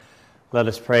Let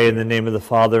us pray in the name of the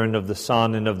Father, and of the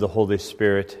Son, and of the Holy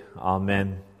Spirit.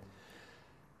 Amen.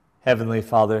 Heavenly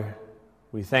Father,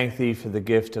 we thank Thee for the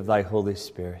gift of Thy Holy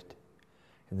Spirit.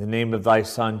 In the name of Thy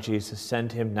Son, Jesus,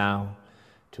 send Him now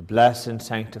to bless and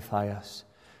sanctify us,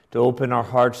 to open our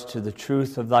hearts to the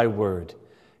truth of Thy Word,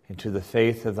 and to the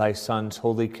faith of Thy Son's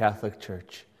Holy Catholic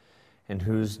Church, in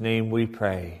whose name we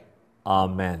pray.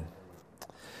 Amen.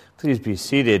 Please be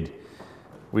seated.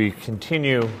 We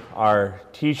continue our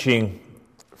teaching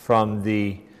from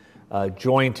the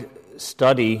joint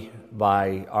study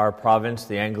by our province,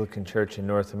 the Anglican Church in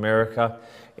North America,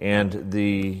 and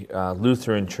the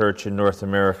Lutheran Church in North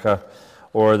America,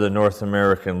 or the North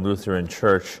American Lutheran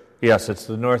Church. Yes, it's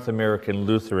the North American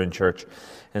Lutheran Church.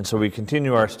 And so we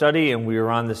continue our study, and we are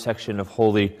on the section of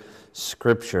Holy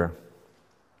Scripture.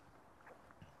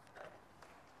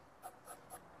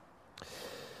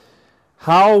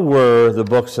 How were the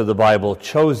books of the Bible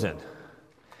chosen?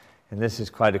 And this is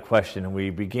quite a question, and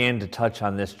we began to touch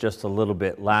on this just a little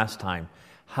bit last time.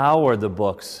 How are the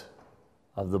books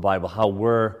of the Bible, how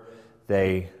were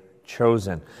they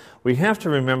chosen? We have to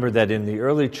remember that in the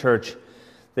early church,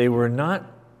 they were not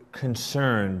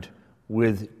concerned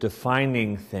with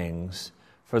defining things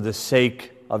for the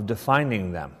sake of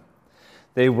defining them.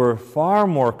 They were far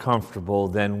more comfortable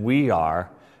than we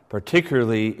are,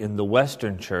 particularly in the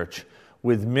Western church,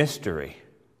 with mystery.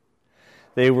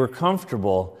 They were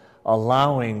comfortable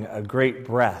allowing a great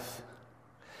breadth.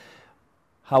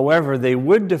 However, they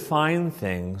would define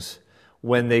things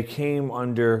when they came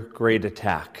under great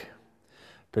attack,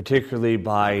 particularly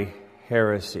by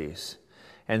heresies.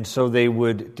 And so they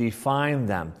would define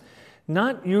them,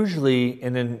 not usually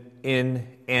in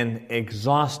an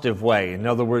exhaustive way. In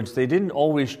other words, they didn't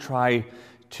always try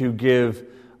to give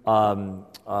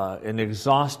an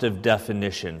exhaustive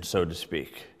definition, so to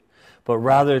speak, but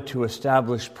rather to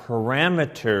establish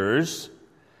parameters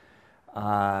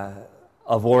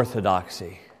of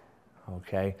orthodoxy,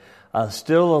 okay?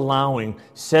 Still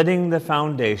setting the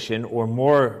foundation, or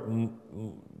more,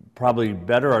 probably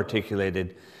better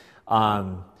articulated,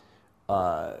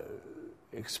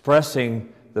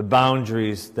 expressing the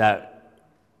boundaries that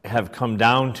have come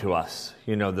down to us,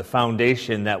 the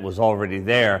foundation that was already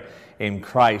there in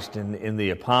Christ and in the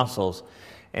apostles,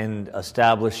 and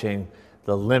establishing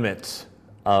the limits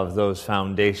of those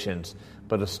foundations,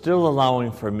 but still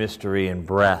allowing for mystery and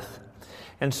breadth.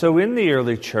 And so in the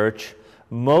early church,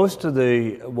 all of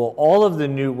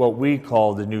the what we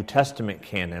call the New Testament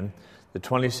canon, the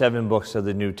 27 books of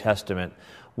the New Testament,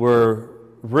 were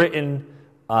written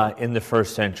in the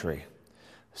first century.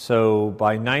 So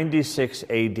by 96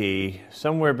 AD,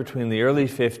 somewhere between the early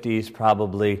 50s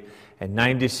probably and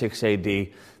 96 AD, the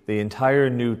entire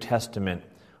New Testament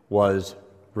was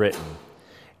written.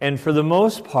 And for the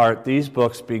most part, these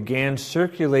books began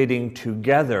circulating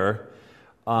together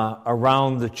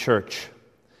around the church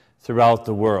throughout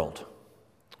the world.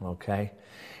 Okay?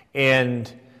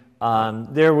 And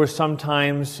there were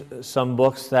sometimes some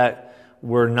books that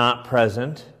were not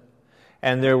present,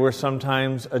 and there were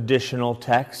sometimes additional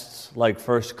texts, like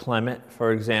 1 Clement,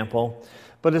 for example.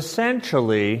 But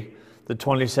essentially, the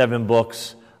 27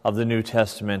 books of the New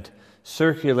Testament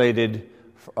circulated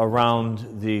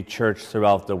around the church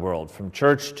throughout the world, from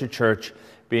church to church,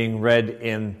 being read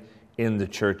in the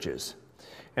churches.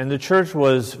 And the church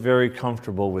was very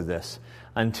comfortable with this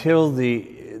until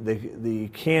the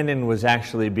canon was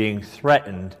actually being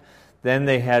threatened. Then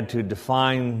they had to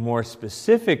define more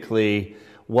specifically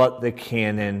what the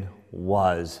canon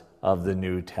was of the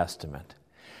New Testament.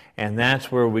 And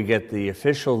that's where we get the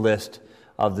official list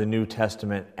of the New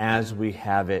Testament as we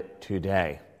have it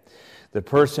today. The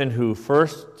person who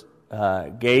first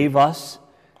gave us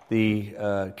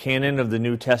the canon of the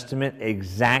New Testament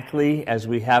exactly as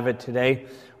we have it today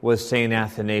was St.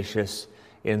 Athanasius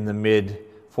in the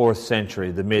mid-4th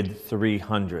century, the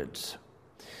mid-300s.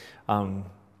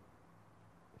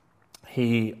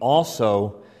 He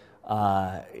also,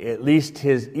 at least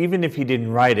even if he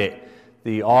didn't write it,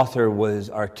 the author was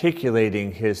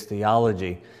articulating his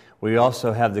theology. We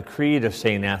also have the Creed of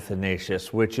St.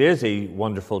 Athanasius, which is a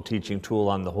wonderful teaching tool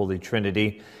on the Holy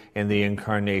Trinity and the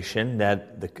Incarnation,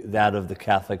 that of the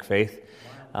Catholic faith.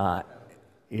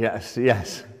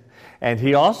 Yes. And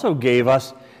he also gave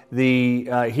us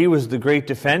he was the great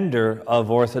defender of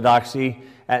orthodoxy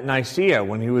at Nicaea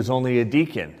when he was only a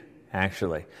deacon,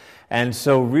 actually. And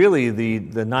so really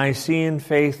the Nicene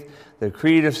faith, the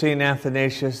Creed of St.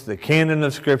 Athanasius, the canon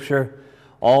of Scripture,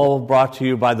 all brought to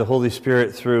you by the Holy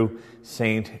Spirit through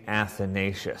St.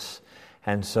 Athanasius.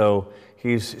 And so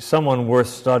he's someone worth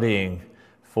studying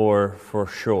for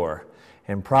sure.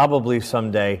 And probably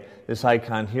someday, this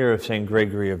icon here of St.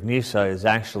 Gregory of Nyssa is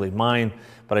actually mine,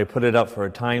 but I put it up for a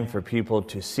time for people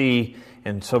to see,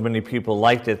 and so many people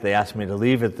liked it, they asked me to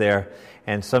leave it there.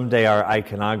 And someday our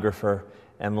iconographer,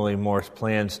 Emily Morse,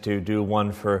 plans to do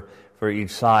one for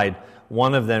each side.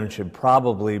 One of them should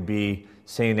probably be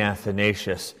St.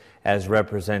 Athanasius as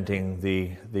representing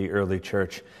the early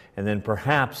church. And then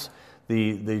perhaps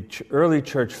the early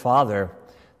church father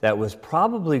that was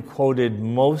probably quoted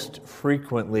most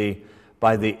frequently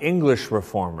by the English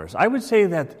reformers. I would say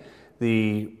that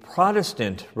the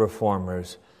Protestant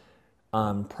reformers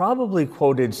probably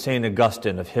quoted St.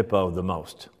 Augustine of Hippo the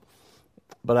most.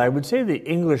 But I would say the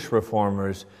English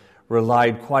reformers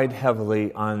relied quite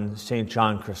heavily on St.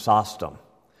 John Chrysostom.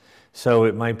 So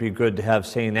it might be good to have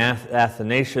St.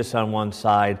 Athanasius on one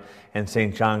side and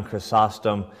St. John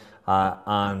Chrysostom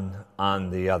on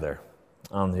the other.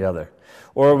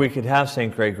 Or we could have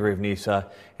St. Gregory of Nyssa,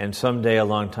 and someday, a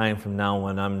long time from now,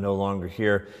 when I'm no longer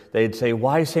here, they'd say,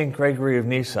 "Why St. Gregory of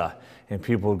Nyssa?" And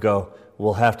people would go,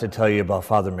 "We'll have to tell you about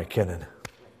Father McKinnon."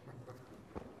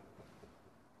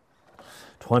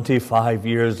 25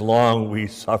 years long we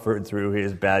suffered through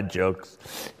his bad jokes.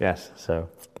 Yes, so.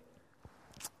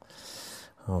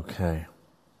 Okay.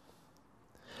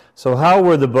 So how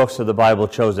were the books of the Bible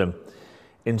chosen?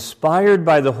 Inspired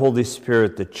by the Holy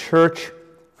Spirit, the church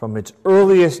from its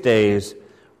earliest days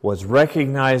was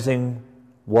recognizing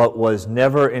what was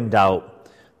never in doubt,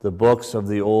 the books of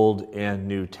the Old and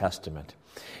New Testament.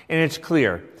 And it's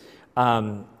clear.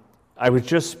 I was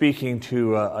just speaking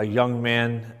to a young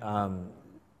man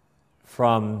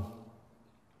from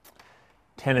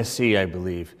Tennessee, I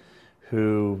believe,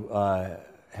 who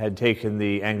had taken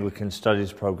the Anglican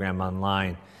Studies program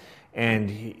online. And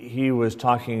he was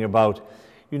talking about,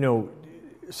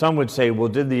 some would say, well,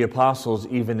 did the apostles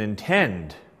even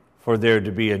intend for there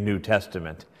to be a New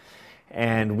Testament?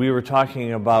 And we were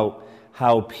talking about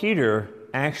how Peter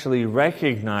actually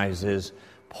recognizes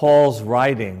Paul's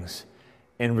writings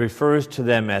and refers to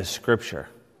them as Scripture.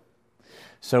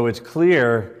 So it's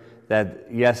clear that,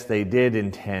 yes, they did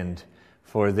intend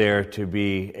for there to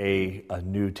be a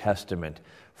New Testament,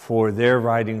 for their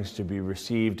writings to be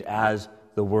received as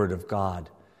the Word of God,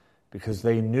 because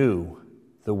they knew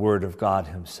the Word of God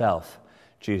Himself,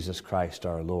 Jesus Christ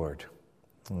our Lord.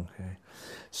 Okay.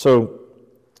 So,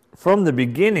 from the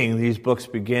beginning, these books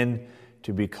begin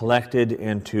to be collected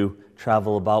and to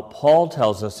travel about. Paul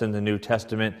tells us in the New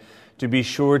Testament to be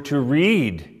sure to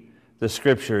read the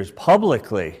Scriptures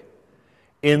publicly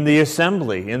in the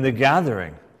assembly, in the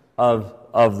gathering of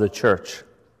the church.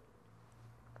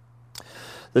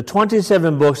 The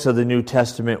 27 books of the New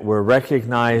Testament were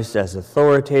recognized as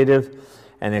authoritative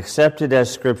and accepted as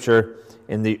Scripture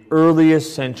in the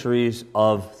earliest centuries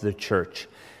of the church.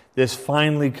 This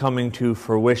finally coming to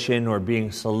fruition or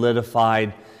being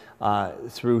solidified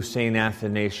through St.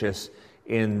 Athanasius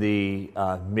in the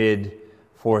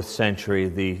mid-4th century,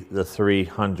 the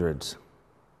 300s.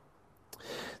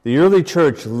 The early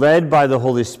church, led by the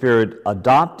Holy Spirit,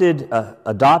 adopted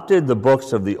the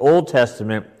books of the Old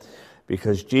Testament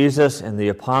because Jesus and the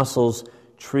apostles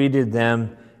treated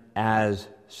them as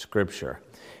Scripture.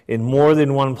 In more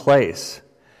than one place,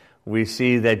 we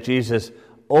see that Jesus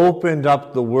opened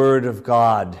up the Word of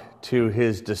God to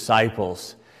His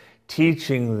disciples,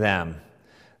 teaching them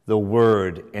the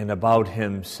Word and about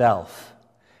Himself.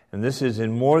 And this is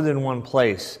in more than one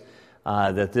place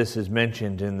that this is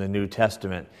mentioned in the New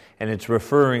Testament, and it's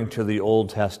referring to the Old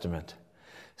Testament.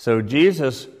 So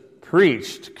Jesus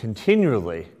preached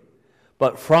continually,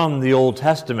 but from the Old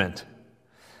Testament.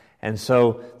 And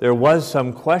so there was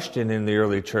some question in the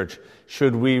early church,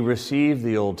 should we receive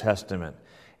the Old Testament?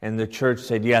 And the church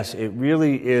said, yes, it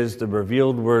really is the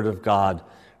revealed Word of God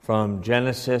from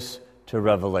Genesis to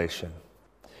Revelation.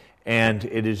 And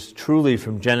it is truly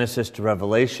from Genesis to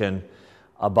Revelation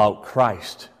about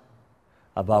Christ.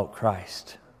 About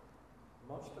Christ.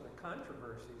 Most of the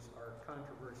controversies are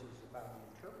controversies about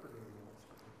interpreting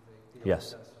the Old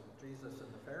Yes. Testament. Jesus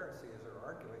and the Pharisees are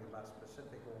arguing about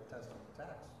specific Old Testament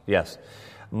texts. Yes.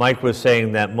 Mike was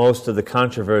saying that most of the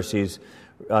controversies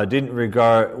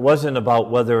wasn't about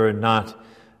whether or not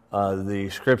the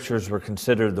Scriptures were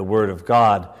considered the Word of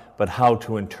God, but how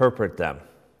to interpret them.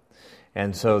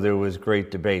 And so there was great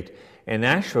debate. And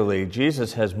actually,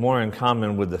 Jesus has more in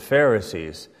common with the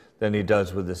Pharisees than He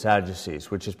does with the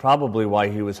Sadducees, which is probably why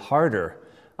He was harder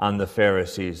on the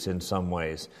Pharisees in some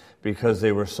ways, because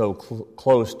they were so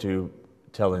close to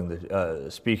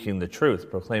speaking the truth,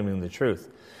 proclaiming the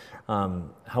truth.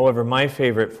 However, my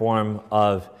favorite form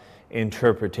of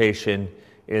interpretation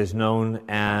is known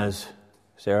as,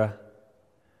 Sarah?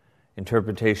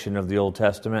 Interpretation of the Old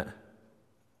Testament?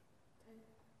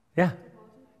 Yeah,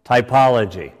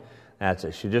 typology. That's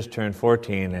it. She just turned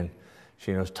 14 and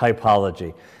she knows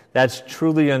typology. That's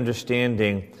truly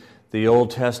understanding the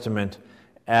Old Testament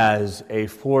as a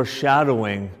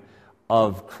foreshadowing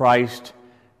of Christ,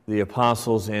 the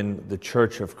apostles, and the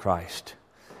church of Christ.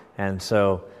 And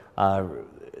so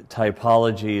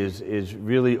typology is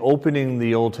really opening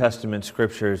the Old Testament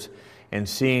scriptures and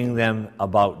seeing them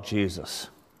about Jesus.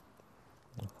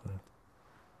 Okay.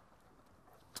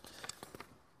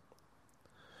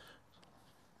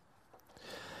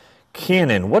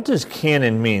 Canon. What does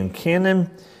canon mean? Canon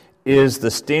is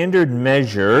the standard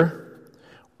measure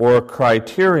or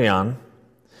criterion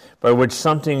by which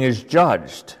something is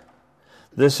judged.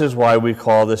 This is why we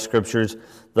call the scriptures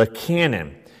the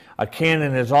canon. A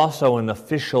canon is also an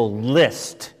official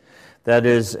list. That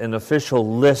is an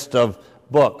official list of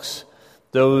books.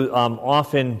 Though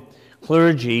often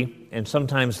clergy and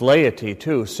sometimes laity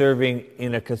too, serving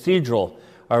in a cathedral,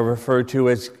 are referred to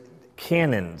as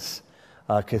canons,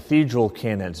 cathedral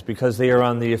canons, because they are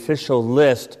on the official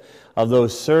list of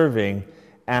those serving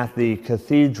at the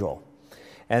cathedral.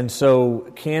 And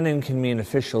so canon can mean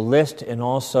official list and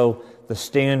also the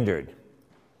standard.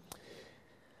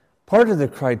 Part of the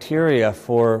criteria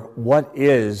for what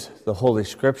is the Holy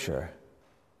Scripture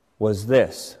was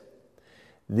this: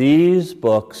 these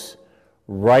books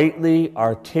rightly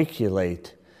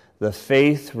articulate the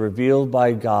faith revealed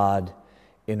by God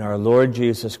in our Lord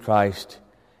Jesus Christ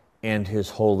and His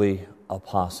holy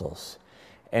apostles,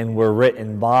 and were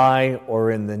written by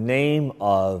or in the name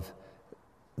of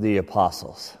the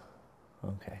apostles,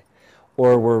 okay,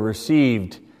 or were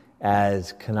received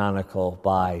as canonical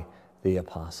by the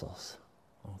apostles,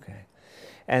 okay.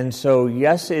 And so,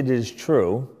 yes, it is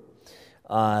true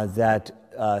that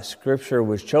Scripture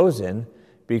was chosen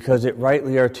because it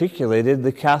rightly articulated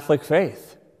the Catholic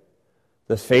faith,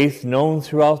 the faith known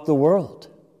throughout the world,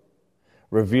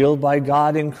 revealed by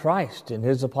God in Christ and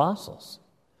His apostles.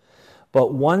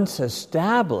 But once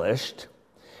established,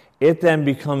 it then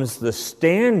becomes the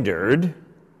standard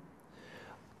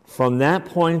from that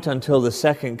point until the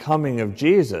second coming of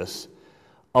Jesus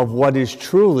of what is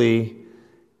truly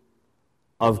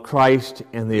of Christ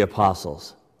and the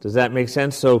apostles. Does that make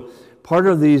sense? So part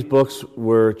of these books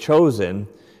were chosen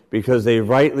because they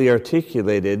rightly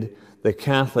articulated the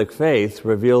Catholic faith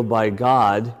revealed by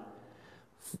God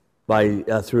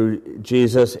through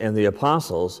Jesus and the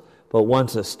apostles. But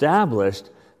once established,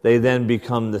 they then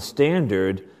become the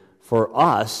standard for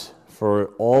us for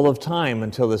all of time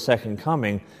until the second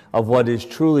coming of what is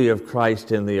truly of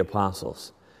Christ and the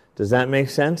apostles. Does that make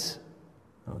sense?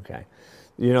 Okay.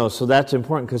 So that's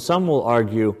important, because some will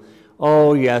argue,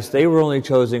 oh yes, they were only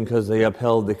chosen because they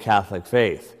upheld the Catholic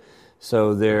faith.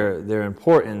 So their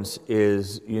importance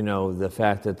is, the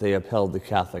fact that they upheld the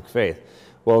Catholic faith.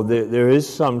 Well, there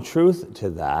is some truth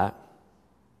to that,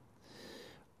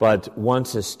 but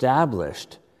once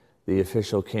established, the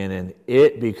official canon,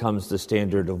 it becomes the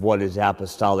standard of what is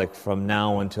apostolic from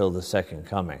now until the second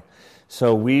coming.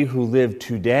 So we who live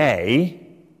today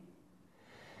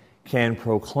can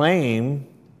proclaim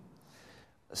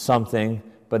something,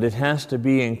 but it has to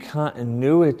be in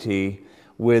continuity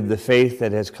with the faith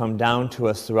that has come down to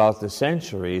us throughout the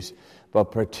centuries, but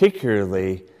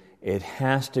particularly it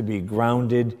has to be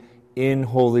grounded in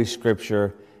Holy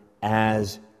Scripture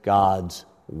as God's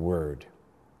Word.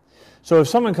 So if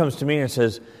someone comes to me and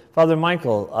says, Father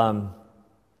Michael,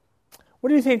 what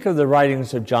do you think of the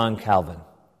writings of John Calvin?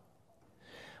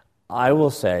 I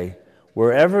will say,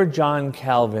 wherever John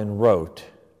Calvin wrote,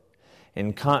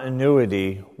 in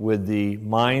continuity with the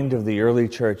mind of the early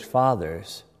church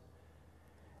fathers,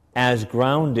 as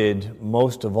grounded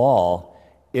most of all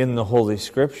in the Holy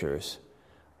Scriptures,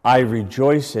 I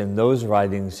rejoice in those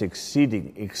writings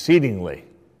exceedingly.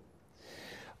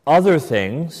 Other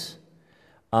things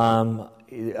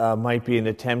might be an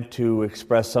attempt to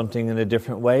express something in a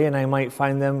different way, and I might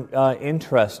find them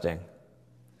interesting.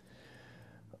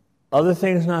 Other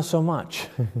things, not so much.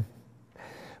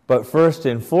 But first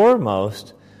and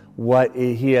foremost, what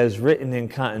he has written in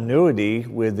continuity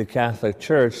with the Catholic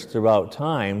Church throughout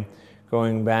time,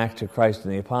 going back to Christ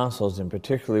and the Apostles, and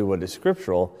particularly what is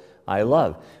scriptural, I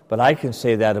love. But I can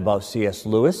say that about C.S.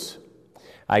 Lewis.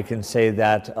 I can say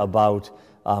that about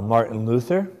Martin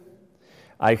Luther.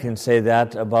 I can say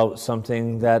that about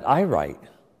something that I write.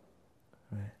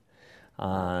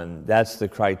 That's the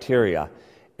criteria.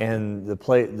 And the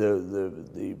part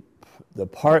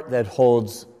that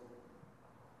holds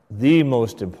the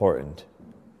most important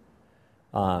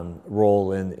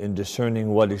role in discerning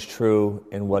what is true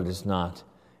and what is not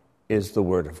is the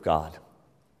Word of God.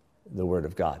 The Word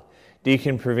of God.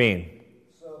 Deacon Praveen.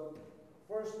 So,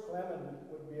 First Clement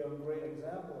would be a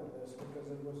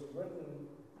written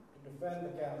to defend the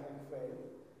Catholic faith.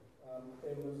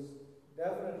 It was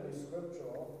definitely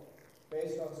scriptural,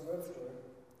 based on Scripture,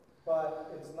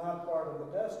 but it's not part of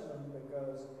the Testament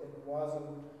because it wasn't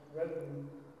written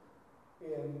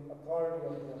in authority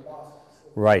of the apostles.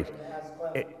 Right.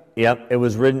 It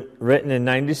was written in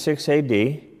 96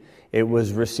 A.D. It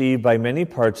was received by many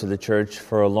parts of the church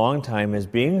for a long time as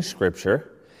being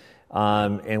scripture,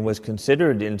 and was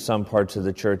considered in some parts of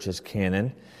the church as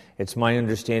canon. It's my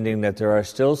understanding that there are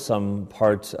still some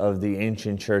parts of the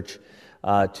ancient church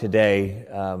today,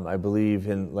 I believe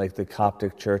in like the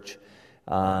Coptic church,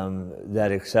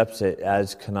 that accepts it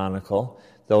as canonical,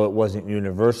 though it wasn't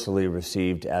universally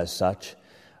received as such.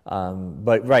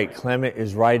 But right, Clement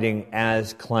is writing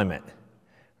as Clement,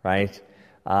 right?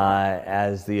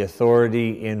 As the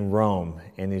authority in Rome,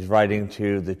 and he's writing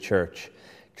to the church,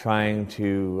 trying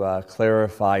to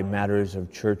clarify matters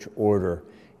of church order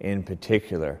in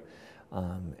particular.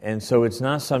 And so it's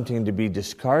not something to be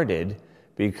discarded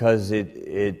because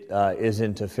it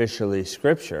isn't officially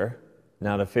scripture,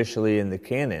 not officially in the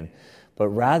canon, but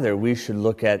rather we should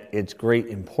look at its great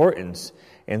importance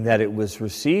in that it was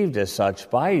received as such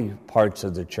by parts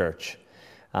of the church.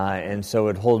 And so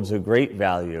it holds a great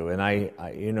value. And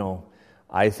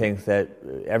I think that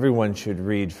everyone should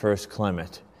read First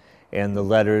Clement and the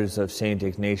letters of St.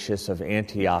 Ignatius of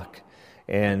Antioch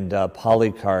and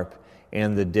Polycarp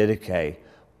and the Didache,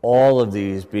 all of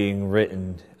these being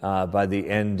written by the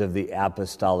end of the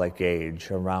apostolic age,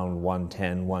 around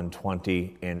 110,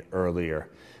 120, and earlier.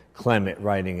 Clement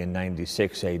writing in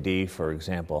 96 AD, for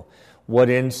example. What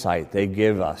insight they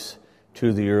give us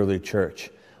to the early church.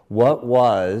 What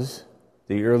was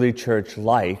the early church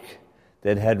like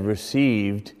that had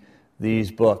received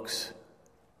these books?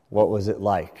 What was it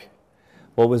like?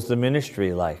 What was the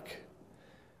ministry like?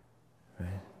 Right?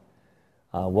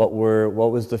 What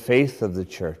was the faith of the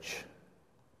church?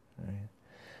 Right?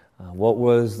 What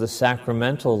was the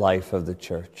sacramental life of the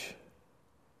church?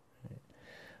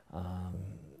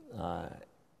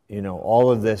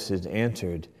 All of this is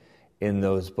answered in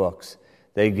those books.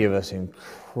 They give us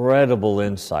incredible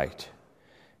insight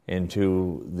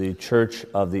into the church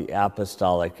of the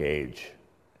apostolic age.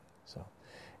 So,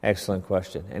 excellent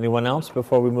question. Anyone else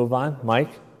before we move on?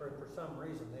 Mike? For some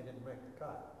reason, they didn't make the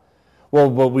cut. Well,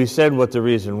 we said what the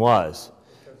reason was.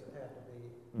 Because it had to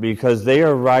be... Because they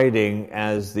are writing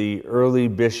as the early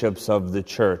bishops of the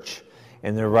church,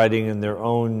 and they're writing in their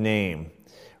own name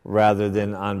rather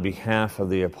than on behalf of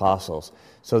the apostles.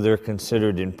 So they're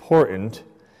considered important,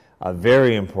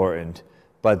 very important,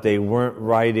 but they weren't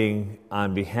writing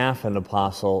on behalf of an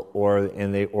apostle, or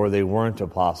they weren't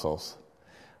apostles.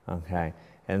 Okay,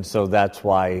 and so that's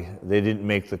why they didn't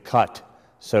make the cut,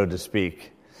 so to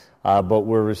speak. But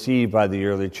were received by the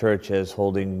early church as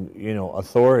holding,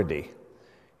 authority,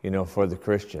 for the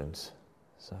Christians.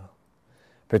 So,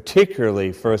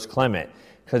 particularly First Clement,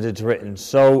 because it's written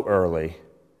so early.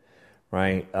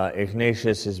 Right,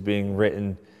 Ignatius is being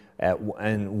written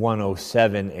in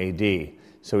 107 A.D.,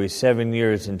 so he's 7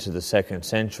 years into the 2nd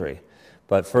century.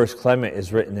 But First Clement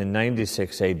is written in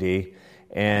 96 A.D.,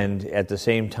 and at the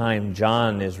same time,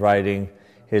 John is writing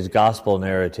his gospel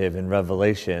narrative in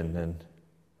Revelation and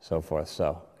so forth.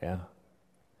 So, yeah.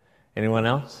 Anyone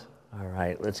else? All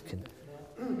right, let's continue.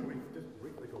 Can we just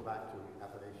briefly go back to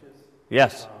Athanasius?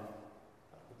 Yes.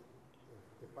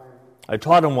 I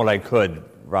taught him what I could,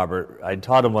 Robert. I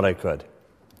taught him what I could.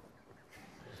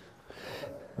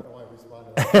 How do I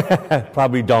respond to that?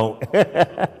 Probably don't. I was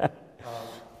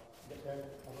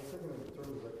thinking in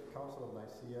terms of the Council of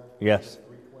Nicaea. Yes.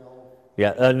 312.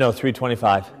 Yeah. No,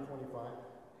 325. 325.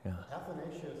 Yeah.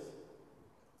 Athanasius,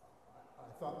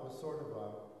 I thought, was sort of a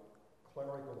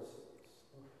clerical.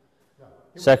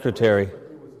 Secretary. He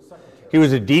was a secretary. He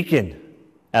was a deacon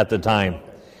at the time. Okay.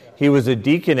 Yeah. He was a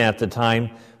deacon at the time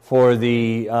for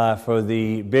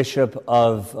the bishop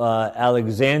of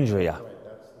Alexandria. Right,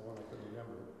 that's the one I couldn't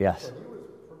remember. Yes. So he was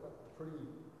pretty,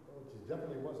 he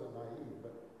definitely wasn't naive,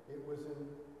 but it was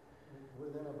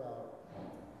within about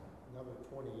another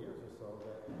 20 years or so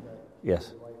that Yes.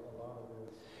 he wrote a lot of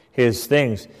His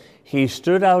things. He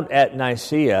stood out at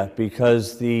Nicaea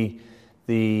because the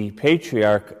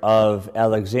patriarch of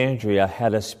Alexandria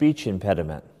had a speech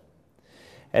impediment.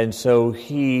 And so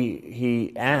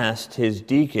he asked his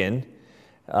deacon,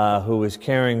 who was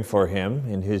caring for him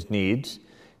in his needs,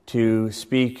 to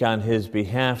speak on his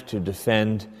behalf to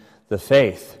defend the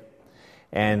faith.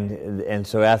 And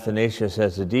so Athanasius,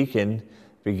 as a deacon,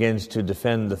 begins to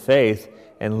defend the faith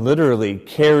and literally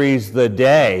carries the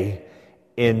day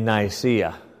in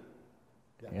Nicaea.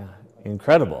 Yeah,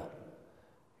 incredible.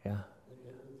 Yeah.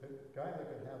 The guy that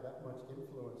could have that much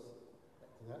influence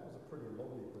and that that was a pretty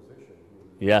lowly position.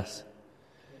 Yes.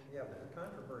 Yeah, but the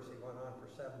controversy went on for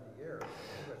 70 years.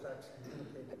 He was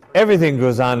excommunicated. Everything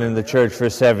goes on in the church for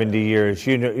 70 years.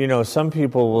 You know, some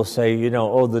people will say,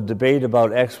 the debate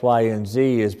about X, Y, and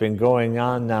Z has been going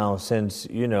on now since,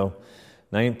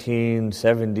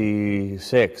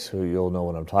 1976. You'll know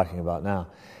what I'm talking about now.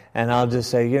 And I'll just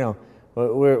say, I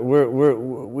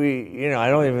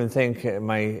don't even think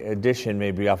my addition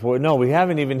may be off. No, we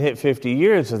haven't even hit 50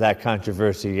 years of that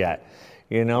controversy yet.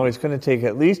 It's going to take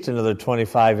at least another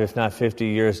 25, if not 50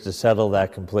 years to settle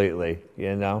that completely,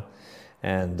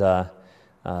 And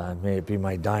may it be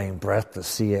my dying breath to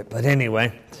see it. But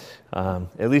anyway,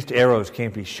 at least arrows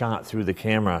can't be shot through the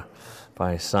camera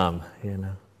by some,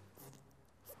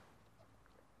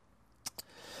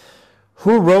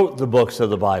 Who wrote the books of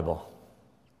the Bible?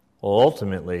 Well,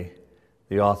 ultimately,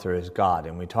 the author is God.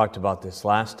 And we talked about this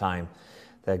last time,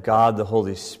 that God, the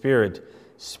Holy Spirit,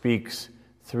 speaks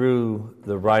through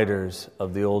the writers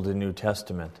of the Old and New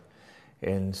Testament.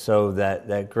 And so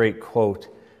that great quote,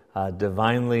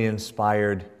 divinely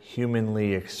inspired,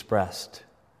 humanly expressed.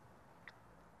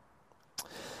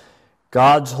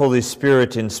 God's Holy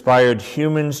Spirit inspired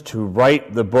humans to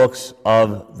write the books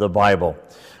of the Bible.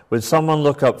 Would someone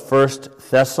look up 1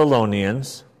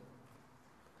 Thessalonians?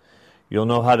 You'll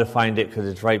know how to find it because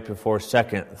it's right before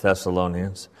 2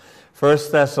 Thessalonians. 1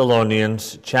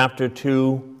 Thessalonians chapter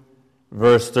 2,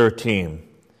 verse 13.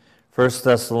 1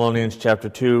 Thessalonians chapter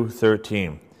 2,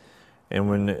 13. And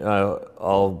when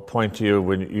I'll point to you,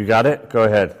 when you got it, go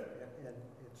ahead.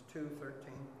 It's 2:13.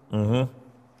 Mm-hmm. How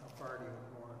far do you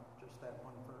want? Just that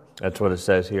one verse? That's what it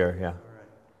says here, yeah. All right.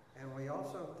 And we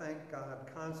also thank God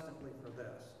constantly for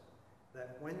this,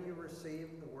 that when you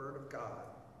received the word of God,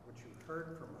 which you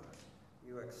heard from us,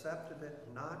 you accepted it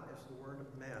not as the word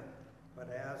of men, but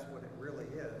as what it really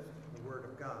is, the word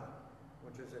of God,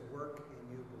 which is at work in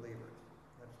you believers.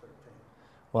 That's 13.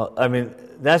 Well,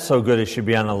 that's so good it should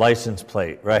be on a license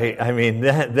plate, right?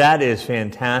 That is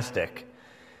fantastic.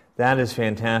 That is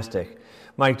fantastic.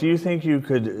 Mike, do you think you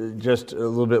could just a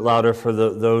little bit louder for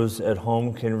those at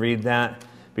home can read that?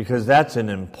 Because that's an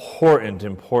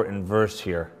important verse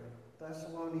here.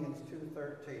 Thessalonians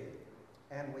 2:13.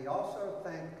 And we also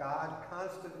thank God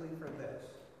constantly for this,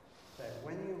 that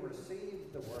when you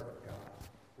received the word of God,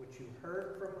 which you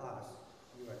heard from us,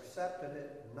 you accepted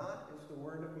it not as the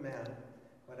word of men,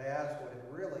 but as what it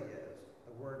really is,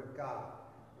 the word of God,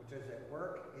 which is at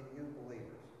work in you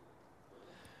believers.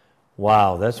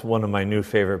 Wow, that's one of my new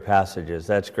favorite passages.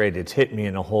 That's great. It's hit me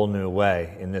in a whole new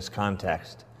way in this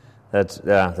context.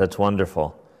 That's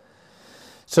wonderful.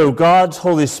 So God's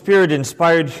Holy Spirit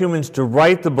inspired humans to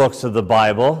write the books of the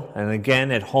Bible. And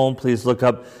again, at home, please look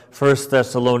up 1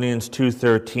 Thessalonians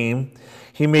 2:13.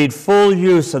 He made full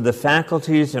use of the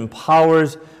faculties and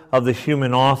powers of the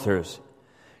human authors,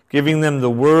 giving them the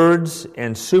words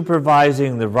and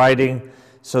supervising the writing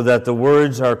so that the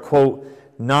words are, quote,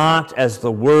 not as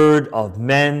the word of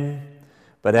men,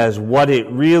 but as what it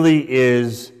really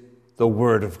is, the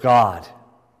Word of God.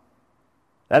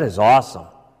 That is awesome.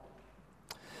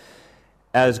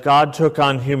 As God took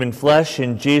on human flesh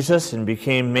in Jesus and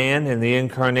became man in the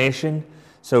incarnation,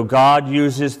 so God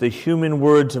uses the human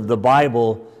words of the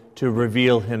Bible to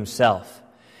reveal himself.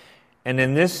 And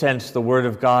in this sense, the Word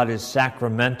of God is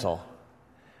sacramental,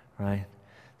 right?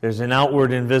 There's an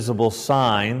outward invisible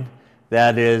sign,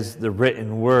 that is the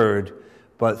written word,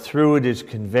 but through it is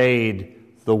conveyed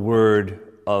the Word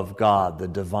of God, the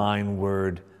divine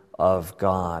Word of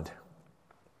God.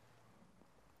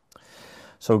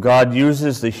 So God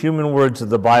uses the human words of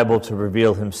the Bible to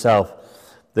reveal himself.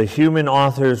 The human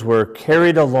authors were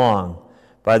carried along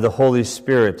by the Holy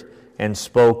Spirit and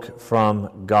spoke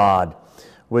from God.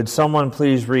 Would someone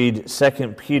please read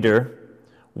 2 Peter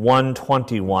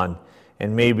 1:21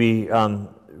 and maybe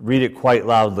read it quite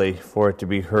loudly for it to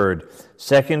be heard.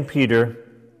 2 Peter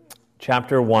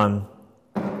chapter 1,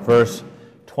 verse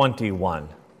 21.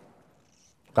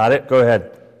 Got it? Go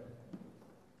ahead.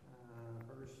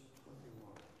 Verse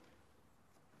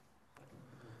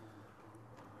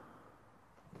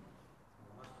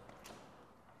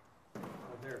 21. Oh,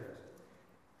 there it is.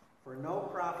 For no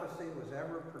prophecy was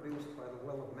ever produced by the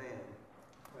will of man,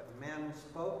 but men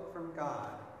spoke from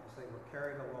God as they were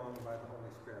carried along by the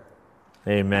Holy Spirit.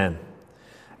 Amen.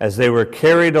 As they were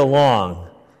carried along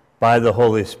by the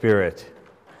Holy Spirit.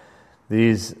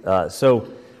 This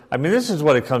is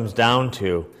what it comes down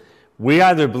to. We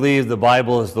either believe the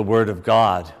Bible is the Word of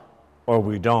God, or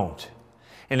we don't.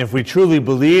 And if we truly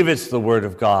believe it's the Word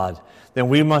of God, then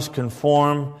we must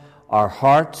conform our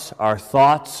hearts, our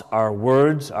thoughts, our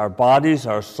words, our bodies,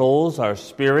 our souls, our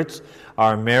spirits,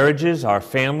 our marriages, our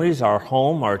families, our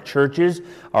home, our churches,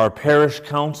 our parish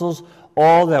councils,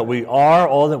 all that we are,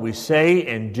 all that we say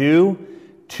and do,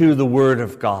 to the Word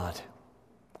of God.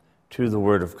 To the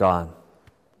Word of God.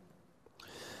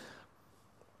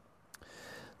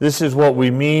 This is what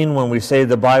we mean when we say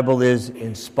the Bible is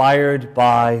inspired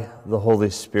by the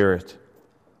Holy Spirit.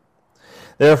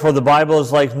 Therefore, the Bible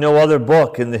is like no other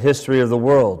book in the history of the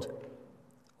world.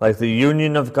 Like the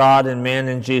union of God and man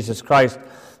in Jesus Christ,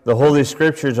 the Holy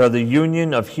Scriptures are the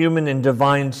union of human and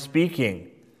divine speaking.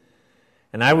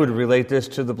 And I would relate this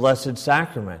to the Blessed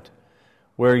Sacrament,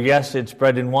 where, yes, it's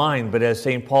bread and wine, but as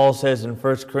St. Paul says in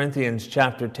 1 Corinthians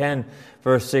chapter 10,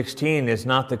 verse 16, is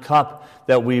not the cup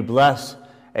that we bless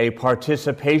a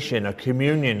participation, a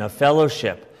communion, a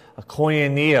fellowship, a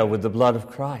koinonia with the blood of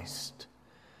Christ?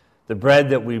 The bread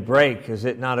that we break, is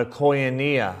it not a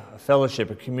koinonia, a fellowship,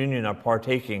 a communion, a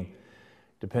partaking?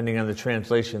 Depending on the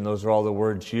translation, those are all the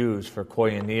words used for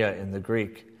koinonia in the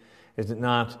Greek. Is it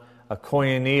not a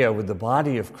koinonia with the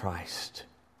body of Christ?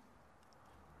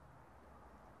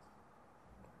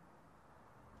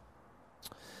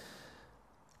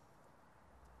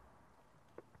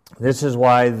 This is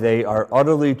why they are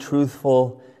utterly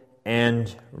truthful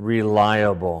and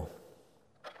reliable.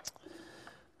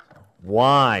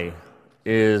 Why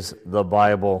is the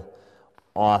Bible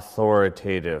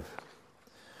authoritative?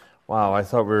 Wow, I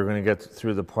thought we were going to get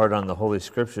through the part on the Holy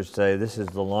Scriptures today. This is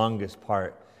the longest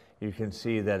part. You can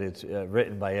see that it's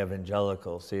written by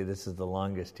evangelicals. See, this is the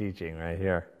longest teaching right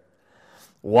here.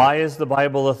 Why is the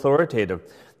Bible authoritative?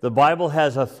 The Bible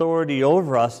has authority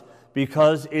over us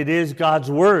because it is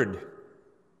God's Word.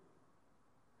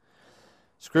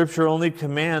 Scripture only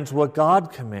commands what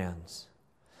God commands.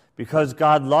 Because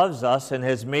God loves us and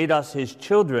has made us His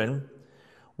children,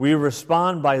 we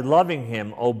respond by loving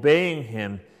Him, obeying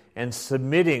Him, and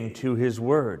submitting to His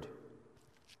Word.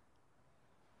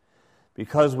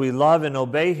 Because we love and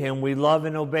obey Him, we love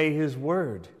and obey His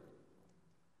Word.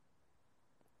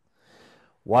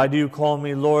 Why do you call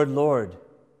me Lord, Lord,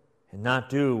 and not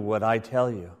do what I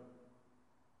tell you?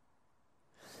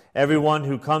 Everyone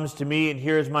who comes to me and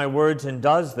hears my words and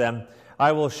does them,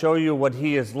 I will show you what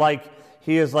he is like.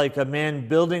 He is like a man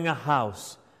building a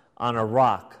house on a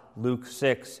rock. Luke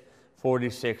 6,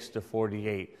 46 to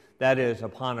 48. That is,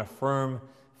 upon a firm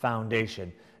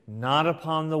foundation. Not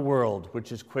upon the world,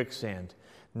 which is quicksand.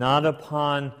 Not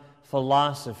upon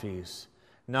philosophies.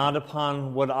 Not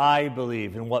upon what I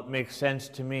believe and what makes sense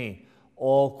to me.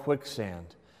 All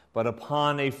quicksand. But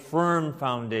upon a firm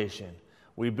foundation.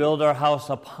 We build our house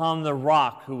upon the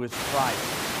rock who is Christ,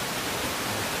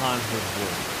 and upon His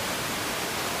Word.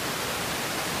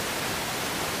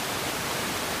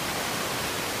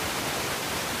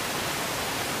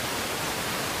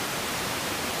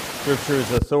 Scripture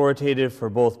is authoritative for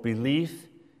both belief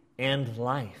and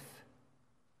life.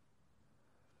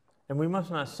 And we must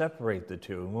not separate the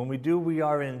two. And when we do, we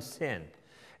are in sin.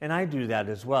 And I do that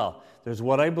as well. There's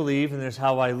what I believe and there's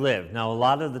how I live. Now, a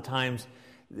lot of the times,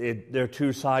 they're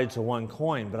two sides of one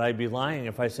coin, but I'd be lying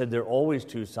if I said they're always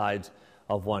two sides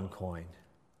of one coin.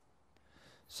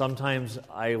 Sometimes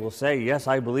I will say, yes,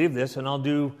 I believe this, and I'll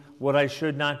do what I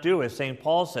should not do, as St.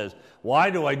 Paul says.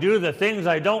 Why do I do the things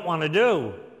I don't want to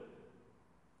do?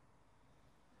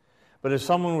 But if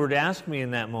someone were to ask me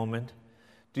in that moment,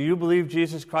 do you believe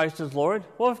Jesus Christ is Lord?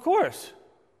 Well, of course.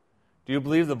 Do you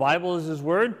believe the Bible is His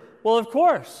Word? Well, of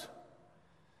course.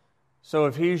 So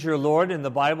if He's your Lord and the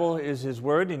Bible is His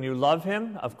Word and you love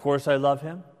Him, of course I love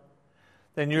Him,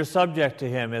 then you're subject to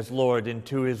Him as Lord and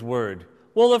to His Word.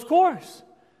 Well, of course.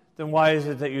 Then why is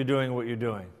it that you're doing what you're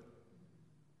doing?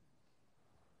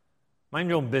 Mind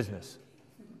your own business.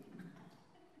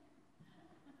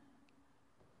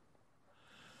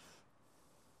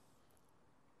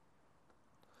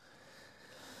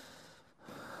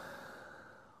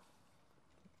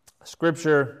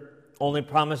 Scripture only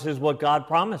promises what God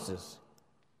promises.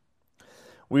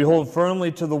 We hold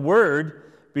firmly to the Word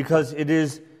because it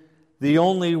is the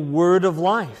only word of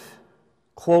life.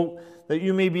 Quote, that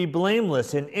you may be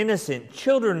blameless and innocent,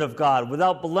 children of God,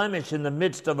 without blemish in the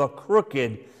midst of a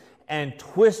crooked and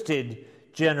twisted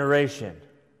generation,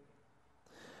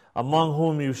 among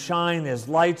whom you shine as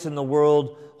lights in the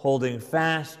world, holding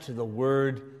fast to the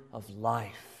word of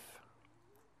life.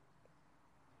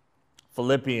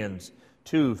 Philippians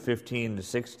 2:15 to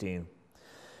 16.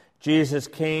 Jesus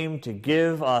came to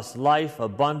give us life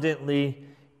abundantly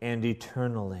and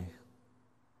eternally.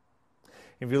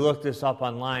 If you look this up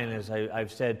online, as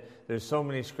I've said, there's so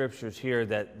many scriptures here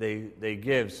that they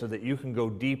give so that you can go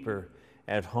deeper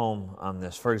at home on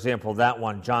this. For example, that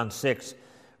one, John 6,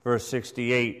 verse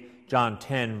 68, John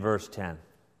 10, verse 10.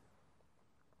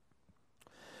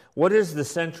 What is the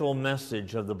central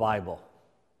message of the Bible?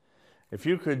 If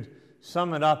you could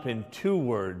sum it up in 2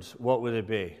 words, what would it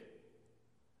be?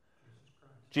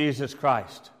 Jesus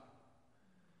Christ.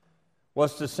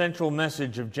 What's the central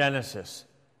message of Genesis?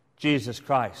 Jesus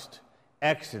Christ.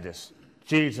 Exodus,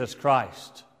 Jesus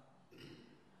Christ.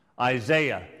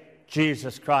 Isaiah,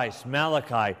 Jesus Christ.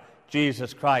 Malachi,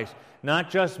 Jesus Christ. Not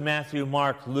just Matthew,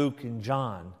 Mark, Luke, and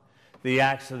John, the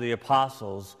Acts of the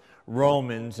Apostles,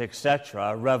 Romans,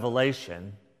 etc.,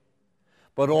 Revelation,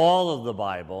 but all of the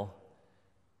Bible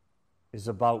is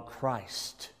about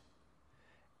Christ,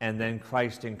 and then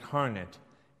Christ incarnate,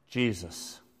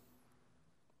 Jesus.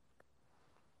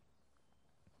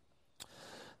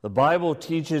 The Bible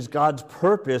teaches God's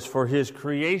purpose for His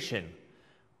creation,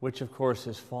 which of course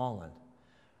is fallen.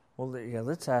 Well, yeah,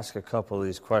 let's ask a couple of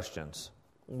these questions.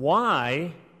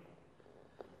 Why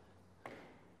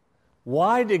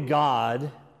did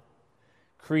God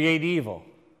create evil?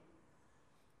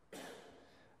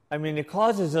 I mean, it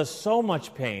causes us so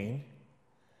much pain.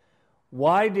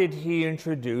 Why did He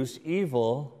introduce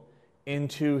evil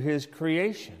into His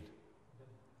creation?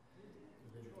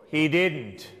 He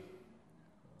didn't.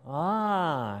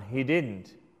 He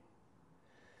didn't.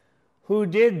 Who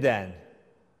did then?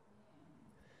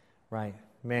 Right,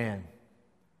 man.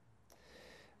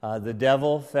 The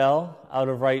devil fell out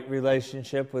of right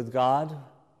relationship with God,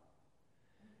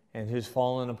 and his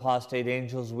fallen apostate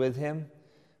angels with him,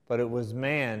 but it was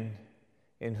man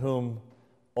in whom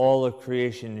all of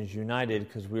creation is united,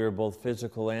 because we are both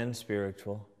physical and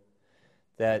spiritual,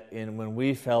 that when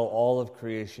we fell, all of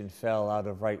creation fell out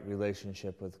of right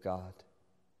relationship with God.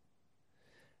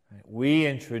 Right? We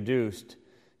introduced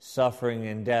suffering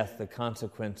and death, the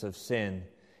consequence of sin,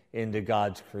 into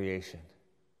God's creation.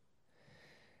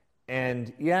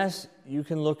 And yes, you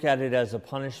can look at it as a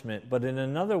punishment, but in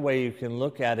another way you can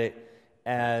look at it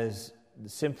as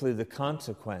simply the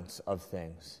consequence of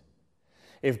things.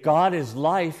 If God is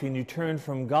life and you turn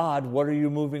from God, what are you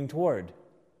moving toward?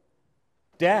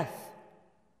 Death.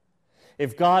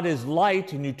 If God is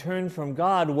light and you turn from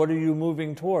God, what are you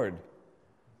moving toward?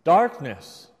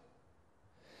 Darkness.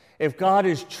 If God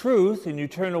is truth and you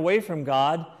turn away from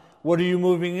God, what are you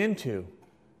moving into?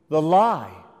 The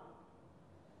lie.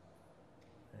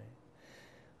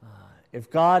 If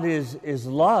God is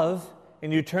love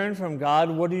and you turn from God,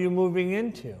 what are you moving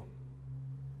into?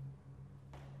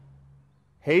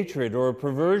 Hatred or a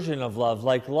perversion of love,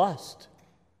 like lust.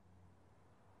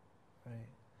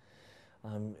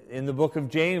 Right? In the book of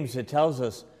James, it tells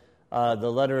us,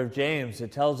 the letter of James,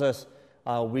 it tells us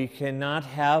we cannot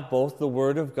have both the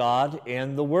Word of God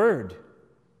and the Word.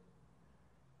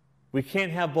 We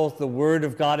can't have both the Word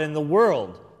of God and the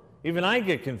world. Even I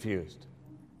get confused.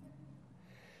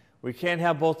 We can't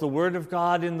have both the Word of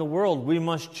God and the world. We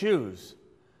must choose.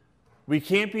 We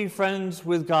can't be friends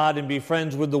with God and be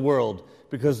friends with the world,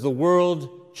 because the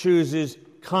world chooses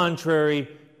contrary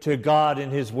to God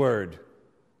and His Word.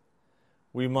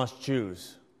 We must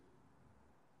choose.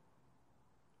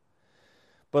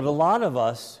 But a lot of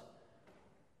us,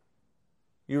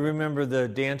 you remember the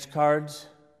dance cards?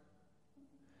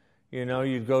 You know,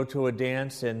 you'd go to a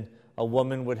dance and a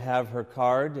woman would have her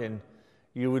card and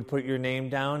you would put your name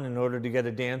down in order to get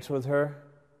a dance with her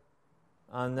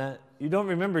on that. You don't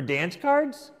remember dance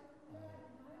cards?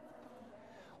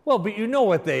 Well, but you know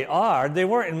what they are. They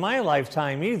weren't in my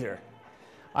lifetime either.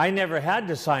 I never had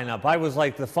to sign up. I was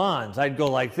like the Fonz. I'd go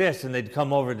like this and they'd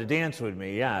come over to dance with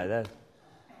me. Yeah,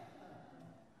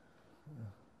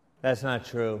 that's not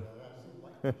true.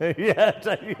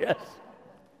 Yes.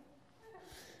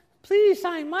 Please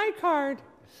sign my card.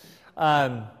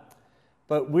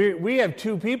 But we have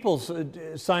 2 people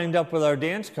signed up with our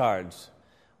dance cards.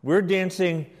 We're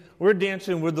dancing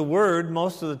with the Word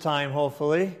most of the time,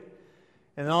 hopefully.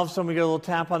 And all of a sudden we get a little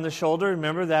tap on the shoulder.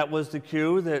 Remember, that was the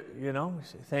cue that, we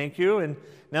say thank you. And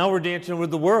now we're dancing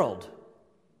with the world.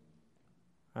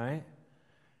 Right?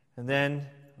 And then,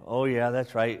 oh yeah,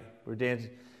 that's right. We're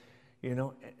dancing,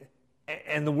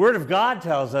 And the Word of God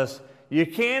tells us you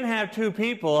can't have 2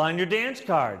 people on your dance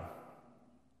card.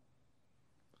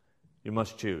 You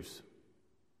must choose.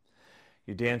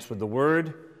 You dance with the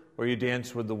Word or you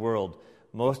dance with the world.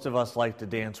 Most of us like to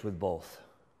dance with both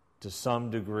to some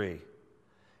degree.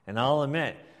 And I'll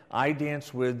admit, I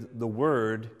dance with the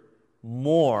Word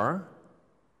more,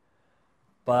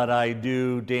 but I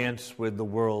do dance with the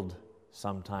world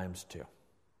sometimes too.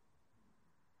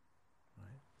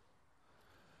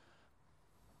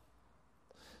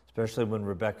 Especially when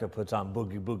Rebecca puts on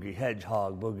Boogie Boogie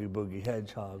Hedgehog, Boogie Boogie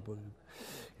Hedgehog. Boogie.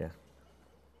 Yeah.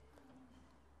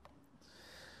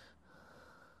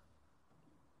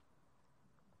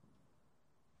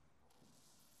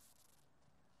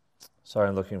 Sorry,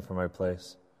 I'm looking for my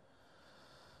place.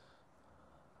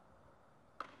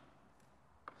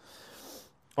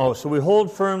 Oh, so we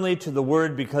hold firmly to the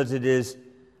Word because it is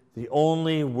the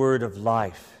only word of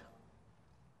life.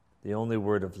 The only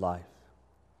word of life.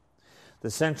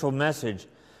 The central message,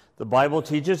 the Bible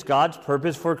teaches God's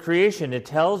purpose for creation. It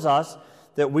tells us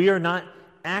that we are not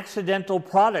accidental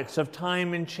products of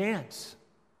time and chance.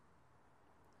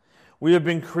 We have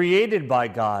been created by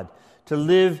God to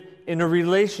live in a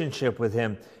relationship with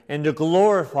Him and to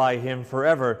glorify Him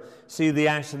forever. See the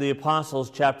Acts of the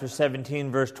Apostles, chapter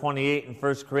 17, verse 28, and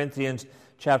 1 Corinthians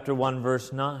chapter 1,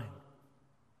 verse 9.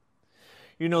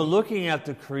 You know, looking at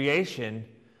the creation,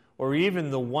 or even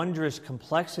the wondrous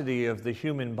complexity of the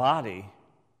human body,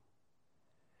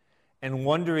 and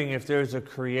wondering if there's a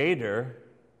creator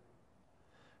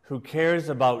who cares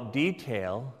about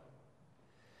detail,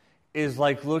 is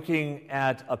like looking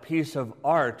at a piece of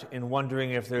art and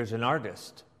wondering if there's an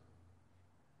artist.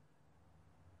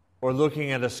 Or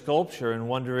looking at a sculpture and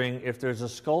wondering if there's a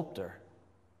sculptor.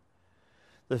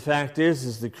 The fact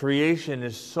is the creation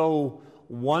is so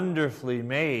wonderfully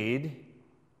made,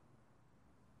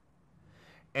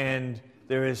 and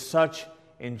there is such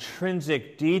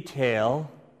intrinsic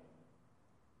detail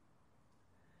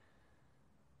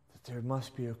that there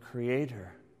must be a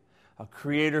creator. A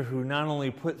creator who not only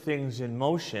put things in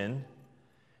motion.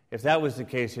 If that was the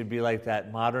case, it'd be like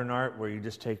that modern art where you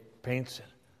just take paints and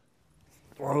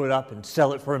throw it up and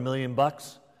sell it for $1 million.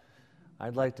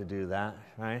 I'd like to do that,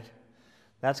 right?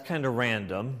 That's kind of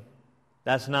random.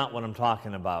 That's not what I'm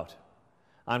talking about.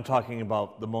 I'm talking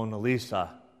about the Mona Lisa.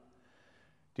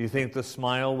 Do you think the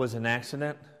smile was an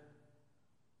accident?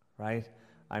 Right?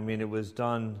 I mean, it was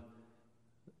done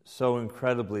so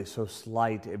incredibly, so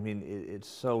slight. I mean, it's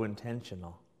so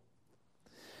intentional.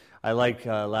 I like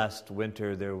last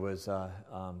winter there was a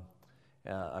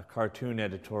cartoon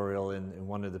editorial in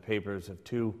one of the papers of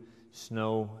two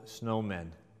snowmen.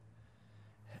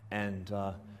 And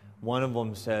one of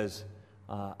them says,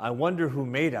 I wonder who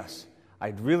made us.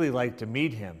 I'd really like to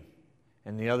meet him.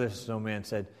 And the other snowman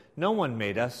said, no one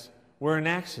made us. We're an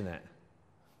accident.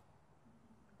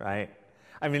 Right?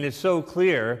 I mean, it's so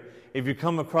clear if you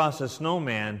come across a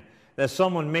snowman that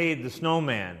someone made the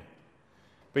snowman.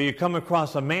 But you come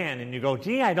across a man and you go,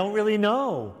 gee, I don't really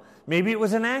know. Maybe it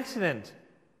was an accident.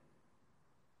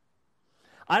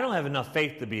 I don't have enough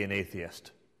faith to be an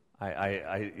atheist.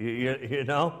 You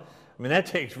know? I mean, that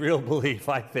takes real belief,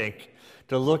 I think,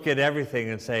 to look at everything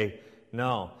and say,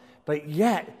 no. But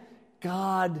yet,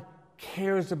 God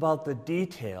cares about the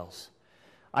details.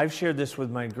 I've shared this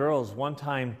with my girls. One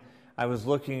time, I was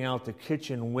looking out the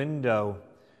kitchen window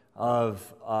of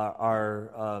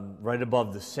our right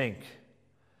above the sink.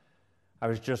 I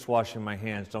was just washing my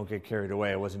hands. Don't get carried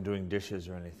away. I wasn't doing dishes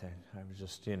or anything. I was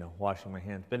just, washing my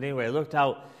hands. But anyway, I looked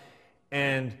out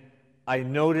and I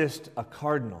noticed a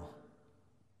cardinal.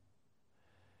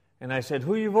 And I said,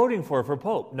 who are you voting for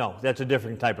Pope? No, that's a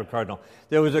different type of cardinal.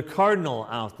 There was a cardinal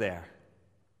out there.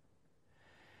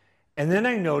 And then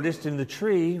I noticed in the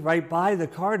tree right by the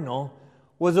cardinal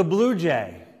was a blue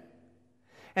jay.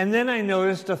 And then I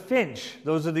noticed a finch.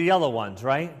 Those are the yellow ones,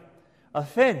 right? A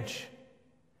finch.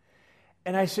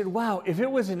 And I said, wow, if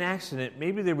it was an accident,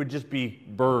 maybe there would just be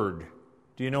bird.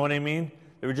 Do you know what I mean?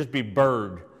 There would just be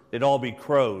bird. They'd all be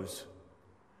crows,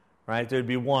 right? There'd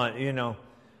be one,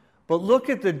 But look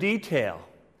at the detail.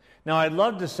 Now, I'd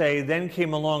love to say, then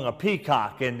came along a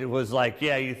peacock, and it was like,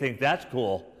 yeah, you think that's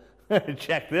cool.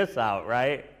 Check this out,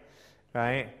 right?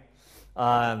 Right?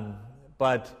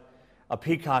 But a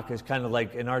peacock is kind of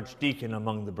like an archdeacon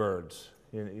among the birds,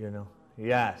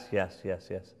 Yes.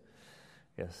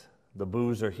 The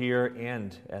boos are here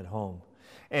and at home.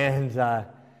 And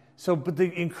but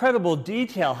the incredible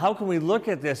detail, how can we look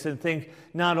at this and think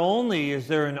not only is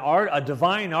there a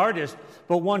divine artist,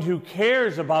 but one who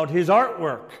cares about his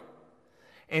artwork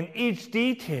and each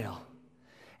detail.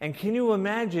 And can you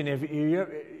imagine,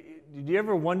 did you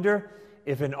ever wonder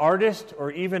if an artist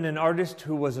or even an artist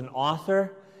who was an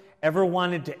author ever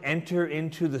wanted to enter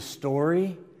into the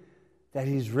story that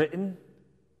he's written?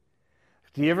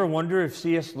 Do you ever wonder if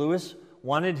C.S. Lewis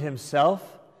wanted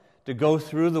himself to go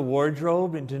through the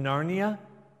wardrobe into Narnia?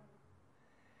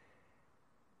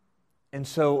 And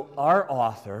so our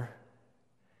author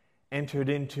entered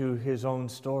into his own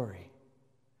story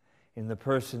in the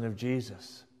person of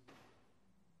Jesus.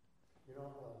 A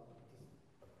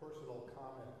personal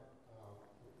comment.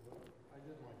 I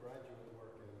did my graduate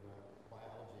work in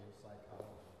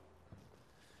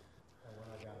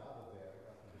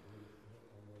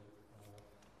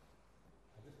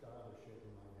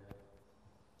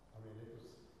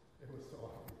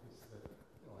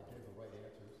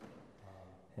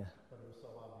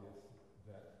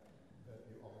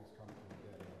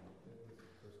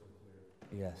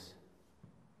Yes.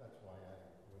 That's why I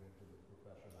went into the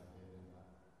profession I did in that.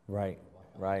 Right,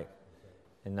 right.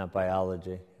 And not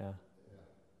biology, yeah.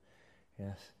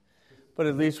 Yes. But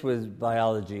at least with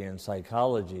biology and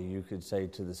psychology, you could say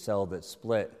to the cell that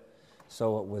split,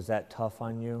 so was that tough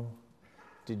on you?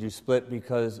 Did you split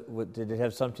because, did it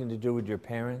have something to do with your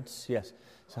parents? Yes.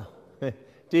 So,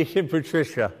 Deacon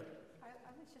Patricia. I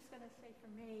was just going to say, for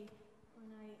me,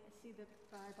 when I see the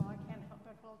Bible, I can't help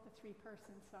but hold the three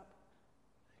persons up.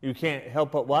 You can't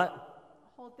help but what?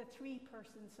 Hold the three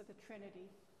persons of the Trinity.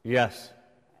 Yes.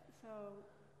 So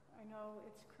I know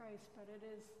it's Christ, but it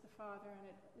is the Father and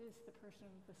it is the person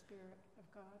of the Spirit of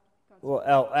God. God's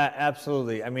Well,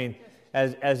 absolutely. I mean,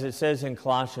 as it says in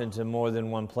Colossians in more than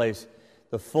one place,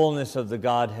 the fullness of the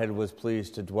Godhead was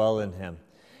pleased to dwell in him.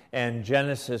 And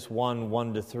Genesis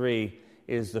 1:1-3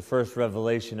 is the first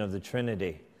revelation of the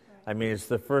Trinity. Right. I mean, it's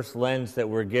the first lens that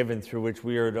we're given through which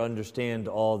we are to understand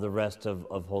all the rest of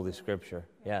Holy Scripture.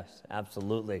 Right. Yes,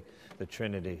 absolutely. The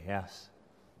Trinity, yes.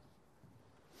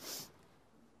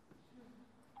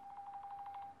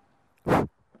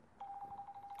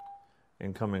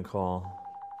 Incoming call.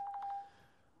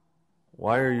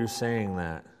 Why are you saying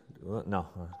that? No.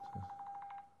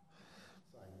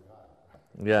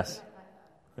 Yes.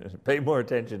 Pay more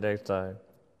attention next time.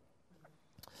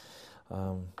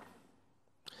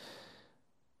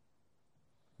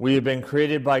 We have been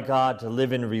created by God to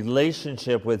live in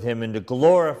relationship with Him and to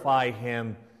glorify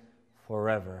Him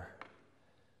forever.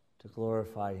 To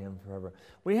glorify Him forever.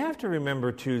 We have to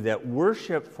remember, too, that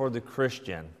worship for the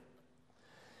Christian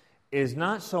is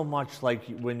not so much like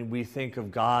when we think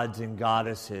of gods and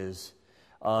goddesses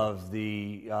of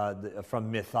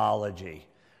from mythology,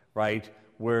 right?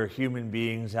 Where human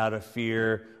beings out of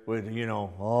fear would,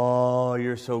 oh,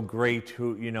 you're so great,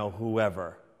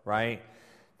 whoever, right?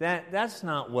 That's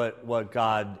not what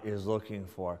God is looking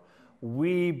for.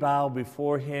 We bow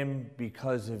before Him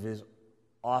because of His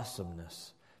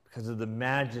awesomeness, because of the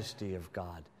majesty of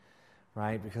God,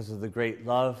 right? Because of the great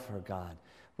love for God.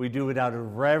 We do it out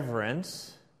of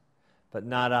reverence, but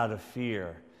not out of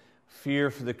fear.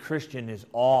 Fear for the Christian is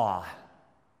awe.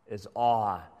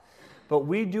 But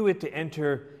we do it to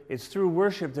enter, it's through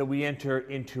worship that we enter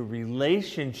into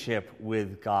relationship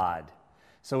with God.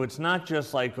 So it's not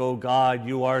just like, oh God,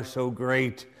 you are so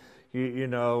great,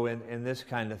 and this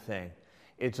kind of thing.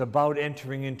 It's about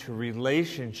entering into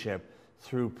relationship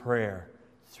through prayer,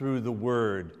 through the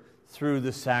Word, through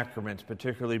the sacraments,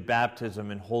 particularly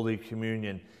baptism and Holy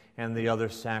Communion, and the other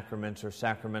sacraments or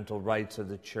sacramental rites of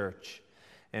the Church.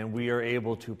 And we are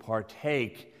able to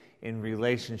partake in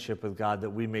relationship with God that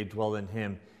we may dwell in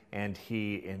Him and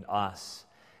He in us.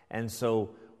 And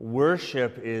so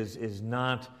worship is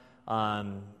not,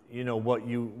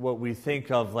 what we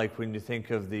think of like when you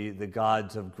think of the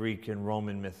gods of Greek and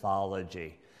Roman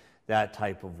mythology, that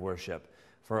type of worship.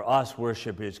 For us,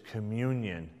 worship is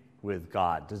communion with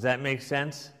God. Does that make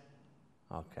sense?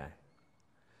 Okay.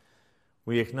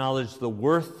 We acknowledge the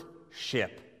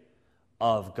worthship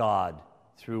of God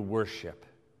through worship.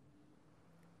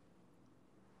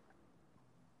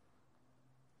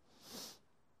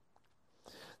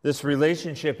 This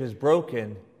relationship is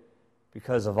broken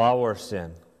because of our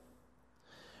sin.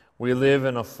 We live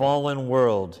in a fallen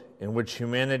world in which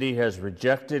humanity has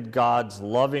rejected God's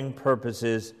loving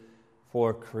purposes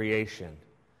for creation.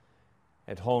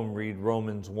 At home, read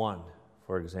Romans 1,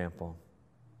 for example.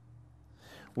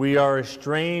 We are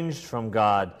estranged from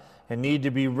God and need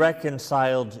to be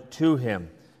reconciled to Him.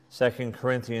 2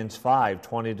 Corinthians 5,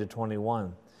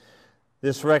 20-21.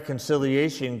 This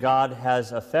reconciliation God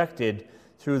has effected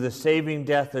through the saving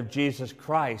death of Jesus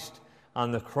Christ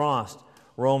on the cross.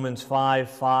 Romans 5,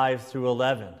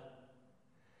 5-11.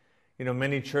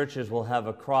 Many churches will have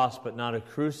a cross but not a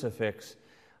crucifix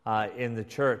in the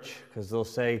church because they'll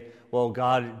say, well,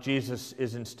 Jesus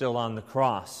isn't still on the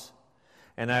cross.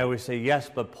 And I always say, yes,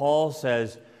 but Paul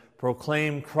says,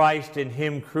 proclaim Christ and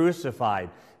Him crucified.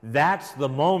 That's the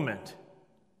moment.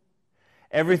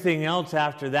 Everything else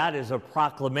after that is a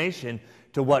proclamation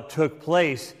to what took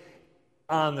place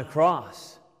on the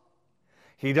cross.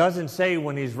 He doesn't say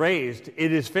when He's raised,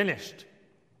 it is finished.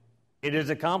 It is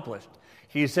accomplished.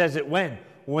 He says it when?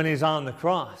 When He's on the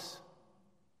cross.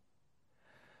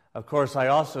 Of course, I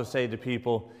also say to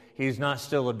people, He's not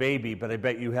still a baby, but I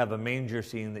bet you have a manger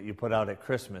scene that you put out at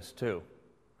Christmas too,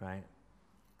 right?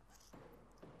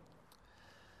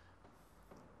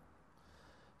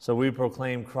 So we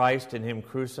proclaim Christ and Him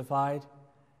crucified,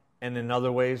 and in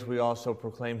other ways we also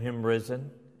proclaim Him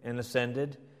risen and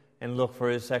ascended and look for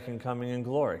His second coming in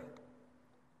glory.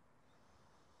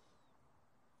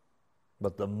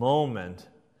 But the moment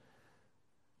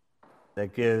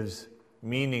that gives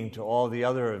meaning to all the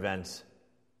other events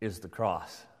is the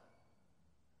cross.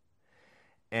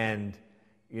 And,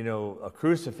 a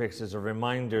crucifix is a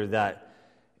reminder that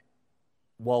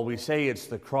while we say it's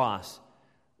the cross,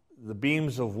 the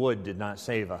beams of wood did not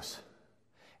save us.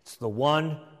 It's the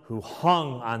one who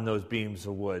hung on those beams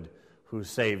of wood who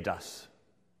saved us.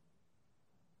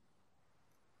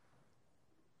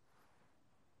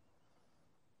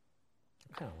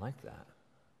 I kind of like that.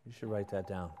 You should write that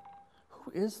down.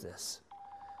 Who is this?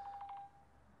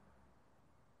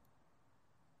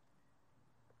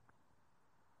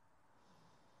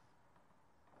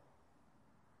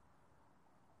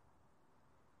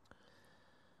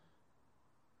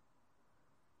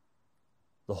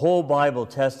 The whole Bible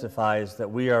testifies that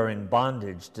we are in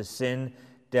bondage to sin,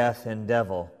 death, and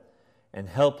devil, and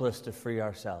helpless to free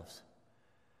ourselves.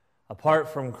 Apart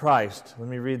from Christ, let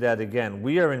me read that again.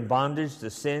 We are in bondage to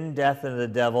sin, death, and the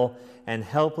devil, and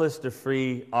helpless to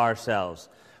free ourselves.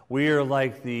 We are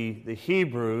like the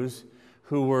Hebrews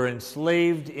who were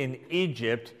enslaved in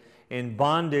Egypt in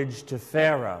bondage to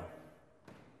Pharaoh.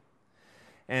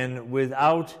 And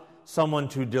without someone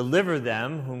to deliver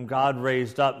them, whom God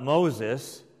raised up,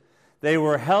 Moses, they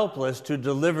were helpless to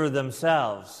deliver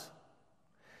themselves.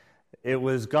 It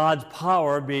was God's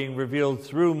power being revealed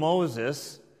through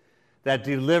Moses that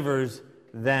delivers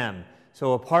them.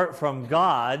 So apart from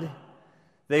God,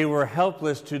 they were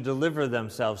helpless to deliver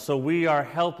themselves. So we are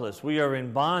helpless. We are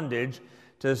in bondage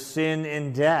to sin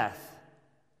and death.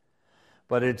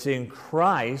 But it's in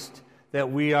Christ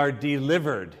that we are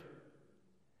delivered.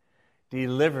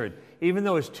 Delivered. Even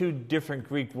though it's two different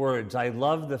Greek words, I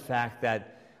love the fact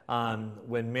that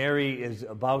when Mary is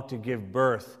about to give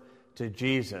birth to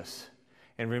Jesus,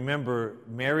 and remember,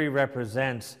 Mary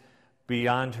represents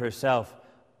beyond herself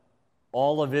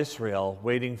all of Israel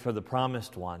waiting for the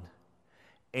promised one,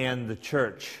 and the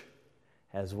church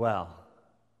as well.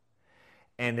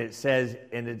 And it says,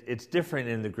 and it's different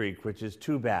in the Greek, which is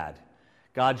too bad.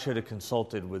 God should have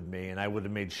consulted with me, and I would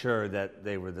have made sure that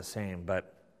they were the same,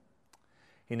 but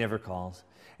he never calls.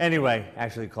 Anyway,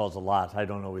 actually calls a lot. I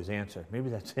don't always answer. Maybe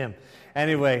that's him.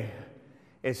 Anyway,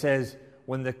 it says,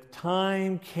 when the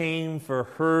time came for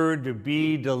her to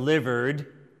be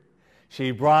delivered,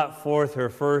 she brought forth her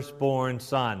firstborn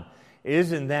son.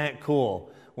 Isn't that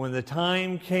cool? When the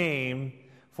time came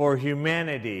for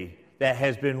humanity that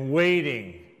has been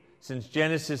waiting since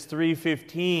Genesis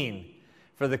 3:15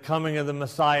 for the coming of the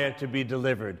Messiah to be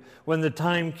delivered. When the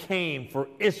time came for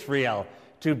Israel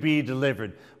to be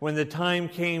delivered. When the time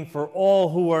came for all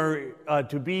who are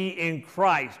to be in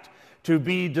Christ to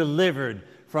be delivered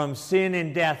from sin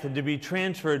and death and to be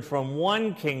transferred from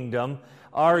one kingdom,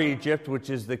 our Egypt,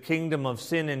 which is the kingdom of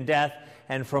sin and death,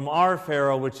 and from our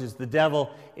Pharaoh, which is the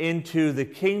devil, into the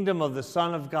kingdom of the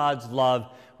Son of God's love,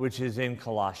 which is in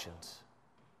Colossians.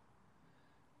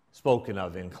 Spoken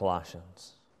of in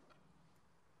Colossians.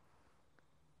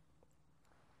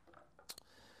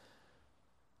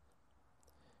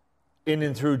 In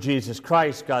and through Jesus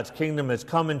Christ, God's kingdom has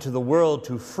come into the world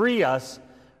to free us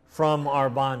from our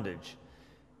bondage.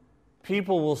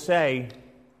 People will say,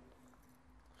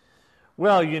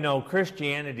 well,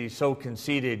 Christianity is so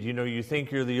conceited, you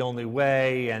think you're the only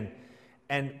way,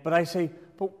 but I say,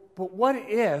 but what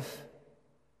if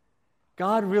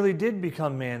God really did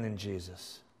become man in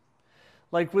Jesus?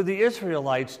 Like with the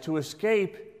Israelites, to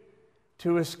escape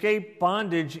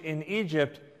bondage in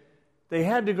Egypt, they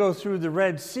had to go through the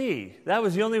Red Sea. That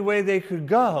was the only way they could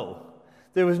go.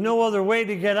 There was no other way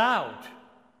to get out.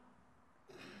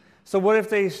 So what if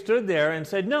they stood there and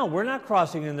said, no, we're not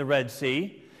crossing in the Red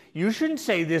Sea. You shouldn't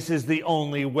say this is the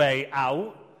only way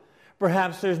out.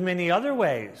 Perhaps there's many other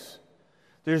ways.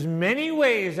 There's many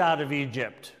ways out of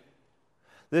Egypt.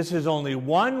 This is only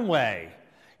one way.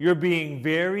 You're being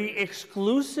very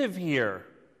exclusive here.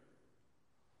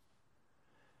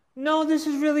 No, this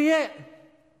is really it.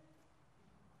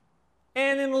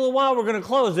 And in a little while, we're going to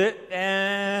close it,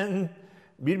 and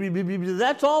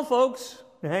that's all, folks.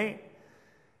 Right?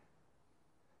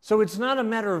 So it's not a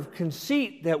matter of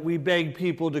conceit that we beg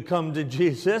people to come to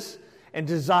Jesus and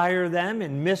desire them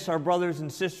and miss our brothers and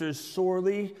sisters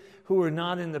sorely who are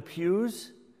not in the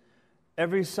pews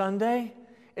every Sunday.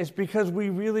 It's because we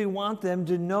really want them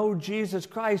to know Jesus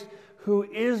Christ, who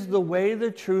is the way,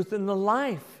 the truth, and the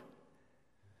life.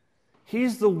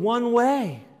 He's the one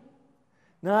way.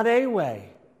 Not a way.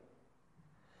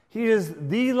 He is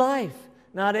the life,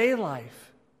 not a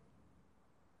life.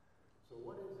 So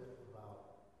what is it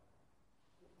about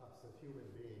us as human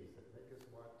beings that make us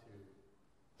want to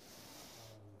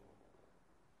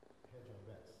hedge our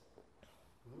bets?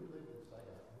 When we lived in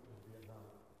Saigon, it was Vietnam.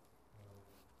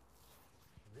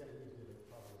 The Vietnamese did it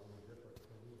probably a little different.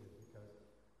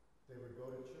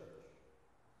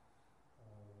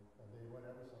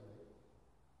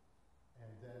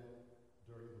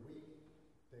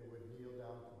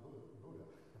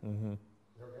 Mm-hmm.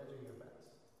 They're hedging their bets.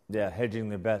 Yeah, hedging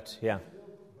their bets, yeah. But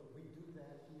we do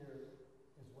that here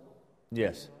as well.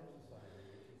 Yes. In our society,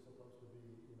 which is supposed to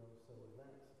be, so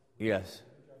advanced. Yes.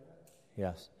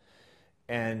 Yes.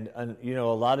 And a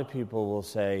lot of people will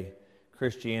say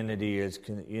Christianity is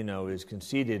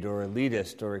conceited or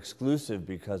elitist or exclusive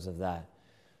because of that.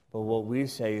 But what we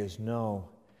say is no.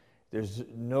 There's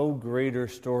no greater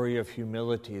story of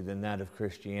humility than that of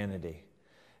Christianity.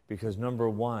 Because number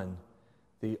one,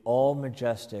 the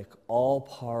all-majestic,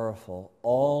 all-powerful,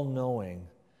 all-knowing,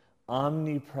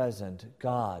 omnipresent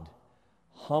God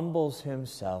humbles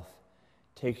himself,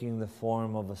 taking the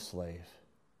form of a slave.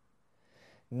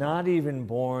 Not even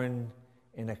born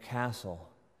in a castle,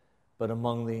 but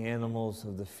among the animals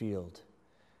of the field.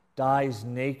 Dies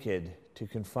naked to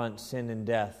confront sin and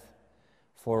death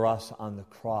for us on the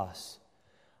cross.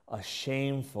 A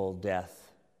shameful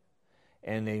death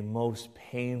and a most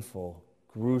painful,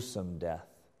 gruesome death.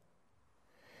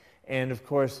 And of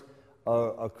course,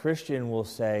 a Christian will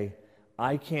say,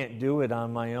 I can't do it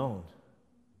on my own.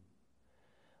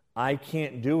 I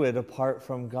can't do it apart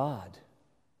from God.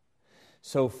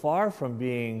 So far from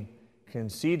being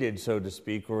conceited, so to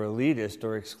speak, or elitist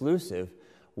or exclusive,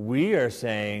 we are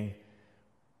saying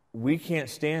we can't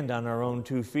stand on our own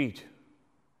 2 feet.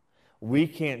 We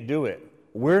can't do it.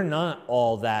 We're not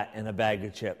all that in a bag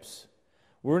of chips.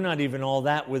 We're not even all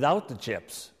that without the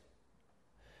chips.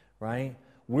 Right?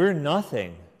 We're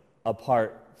nothing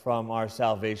apart from our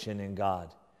salvation in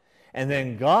God. And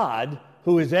then God,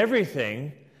 who is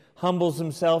everything, humbles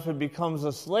himself and becomes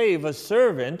a slave, a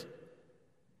servant,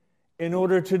 in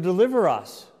order to deliver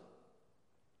us.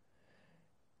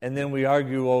 And then we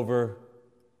argue over,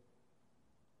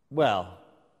 well,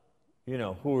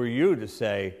 who are you to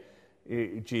say,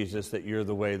 Jesus, that you're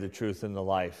the way, the truth, and the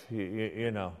life?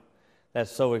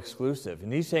 That's so exclusive.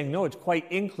 And he's saying, no, it's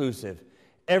quite inclusive.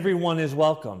 Everyone is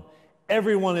welcome.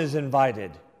 Everyone is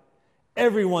invited.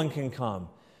 Everyone can come.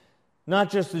 Not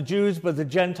just the Jews, but the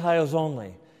Gentiles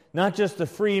only. Not just the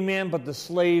free man, but the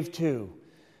slave too.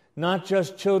 Not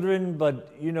just children,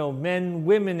 but, men,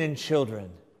 women, and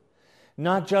children.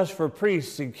 Not just for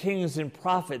priests and kings and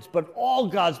prophets, but all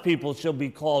God's people shall be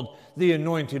called the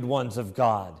anointed ones of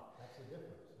God. That's the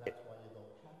difference. That's why you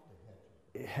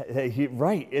don't have to hedge.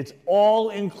 Right. It's all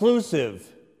inclusive.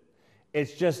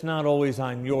 It's just not always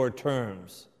on your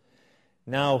terms.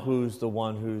 Now who's the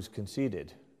one who's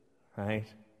conceited? Right?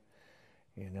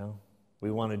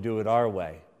 We want to do it our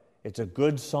way. It's a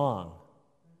good song.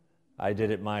 I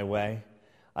did it my way.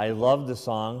 I love the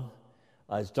song.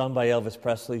 It's done by Elvis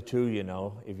Presley too,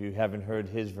 If you haven't heard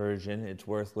his version, it's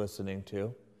worth listening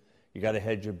to. You got to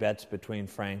hedge your bets between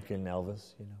Frank and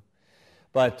Elvis,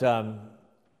 But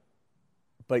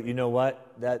you know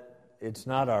what? It's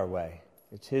not our way.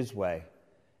 It's his way.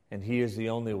 And he is the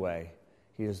only way.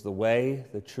 He is the way,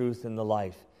 the truth, and the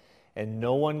life. And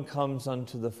no one comes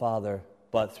unto the Father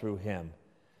but through him.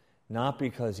 Not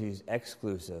because he's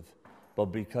exclusive, but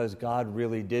because God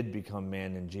really did become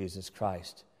man in Jesus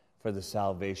Christ for the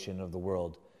salvation of the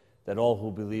world, that all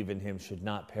who believe in him should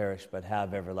not perish but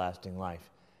have everlasting life.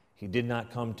 He did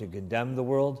not come to condemn the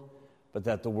world, but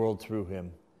that the world through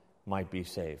him might be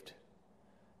saved.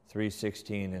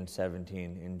 3:16 and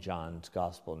 17 in John's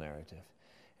gospel narrative.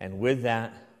 And with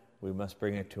that, we must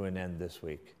bring it to an end this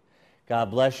week.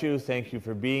 God bless you. Thank you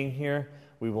for being here.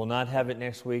 We will not have it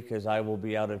next week as I will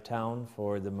be out of town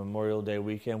for the Memorial Day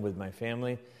weekend with my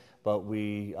family, but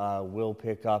we will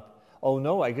pick up. Oh,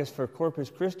 no, I guess for Corpus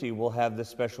Christi we'll have the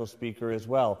special speaker as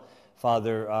well,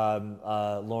 Father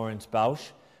Lawrence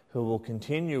Bausch, who will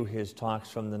continue his talks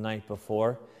from the night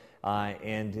before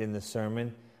and in the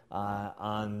sermon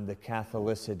on the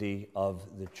Catholicity of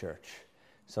the Church.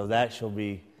 So that shall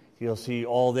be, you'll see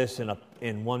all this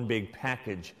in one big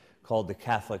package called the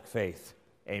Catholic Faith.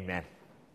 Amen.